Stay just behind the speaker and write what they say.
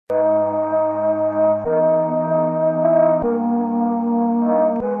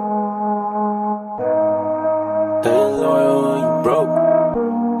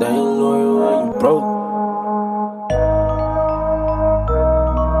broke.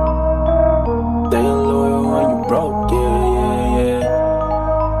 They ain't loyal when you broke, yeah, yeah, yeah.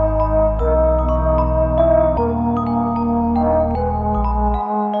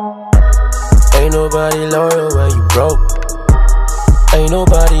 Ain't nobody loyal when you broke. Ain't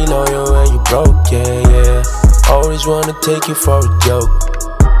nobody loyal when you broke, yeah, yeah. Always wanna take you for a joke.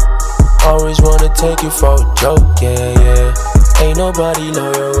 Always wanna take you for a joke, yeah, yeah. Ain't nobody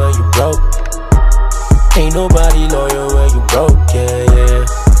loyal when you broke. Ain't nobody loyal when you broke, yeah, yeah.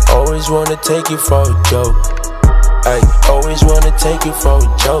 Always wanna take you for a joke. Ay, always wanna take you for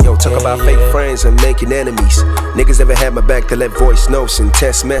a joke. Yo, talk about fake friends and making enemies. Niggas never had my back to let voice notes and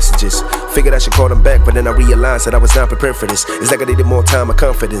text messages. Figured I should call them back, but then I realized that I was not prepared for this. It's like I needed more time and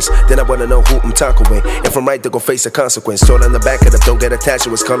confidence. Then I wanna know who I'm talking with. If I'm right, they gon' face a consequence. Told on the back of them, don't get attached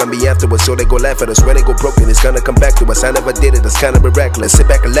to us. Calling me afterwards, so they go laugh at us. When they go broken, it's gonna come back to us. I never did it, it's kinda miraculous. Sit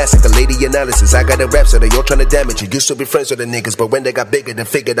back and laugh like a lady analysis. I got a rap, so they all tryna damage it. Used to be friends with the niggas, but when they got bigger, they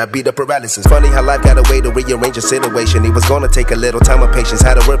figured I'd be the paralysis. Funny how life got a way to rearrange a situation. It was gonna take a little time and patience.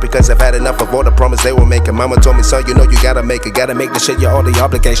 Had to work because I've had enough of all the promise they were making. Mama told me, son, you know you gotta make it. Gotta make the shit your only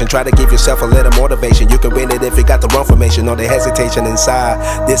obligation. Try to give yourself a little motivation. You can win it if you got the wrong formation or the hesitation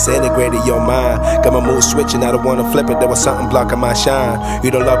inside. Disintegrated your mind. Got my mood switching, I don't wanna flip it. There was something blocking my shine. You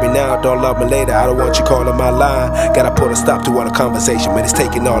don't love me now, don't love me later. I don't want you calling my line. Gotta put a stop to all the conversation, but it's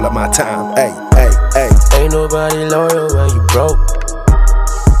taking all of my time. Hey, hey, hey. Ain't nobody loyal when you broke.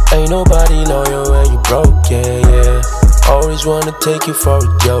 Ain't nobody loyal when you broke, yeah, yeah. Always wanna take you for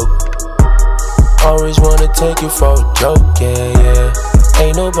a joke. Always wanna take you for a joke, yeah, yeah.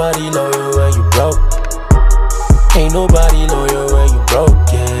 Ain't nobody loyal when you broke. Ain't nobody loyal when you broke,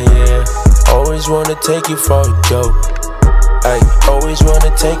 yeah, yeah. Always wanna take you for a joke. Ay, always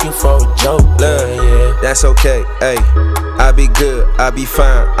wanna take you for a joke, yeah, yeah. That's okay, ay. I be good, I be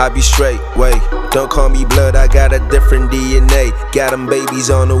fine, I be straight, wait. Don't call me blood, I got a different DNA. Got them babies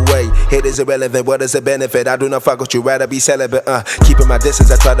on the way. Hate is irrelevant, what is the benefit? I do not fuck with you, rather be celibate, keeping my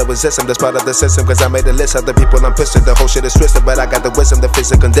distance, I try to resist them. That's part of the system, cause I made a list of the people I'm pissing. The whole shit is twisted, but I got the wisdom, the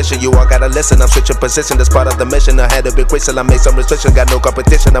physical condition. You all gotta listen, I'm switching position, that's part of the mission. I had a big whistle, I made some restrictions. Got no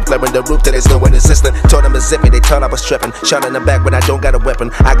competition, I'm flaring the roof till there's no one assistant. Told them to zip me, they thought I was tripping. Shot in the back when I don't got a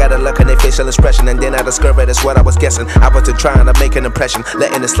weapon. I got a look in their facial expression, and then I discovered that's what I was guessing. I wasn't trying to make an impression,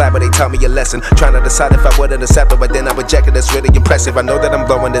 letting it slide, but they taught me a lesson. Trying to decide if I wouldn't accept it, but then I rejected. It's really impressive. I know that I'm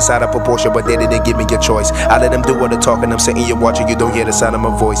blowing this out of proportion, but they didn't give me a choice. I let them do all the talking. I'm sitting here watching, you don't hear the sound of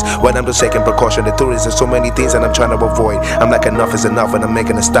my voice. When I'm just taking precaution, the truth is there's so many things that I'm trying to avoid. I'm like enough is enough, and I'm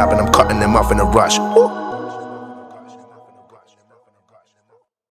making a stop, and I'm cutting them off in a rush. Woo.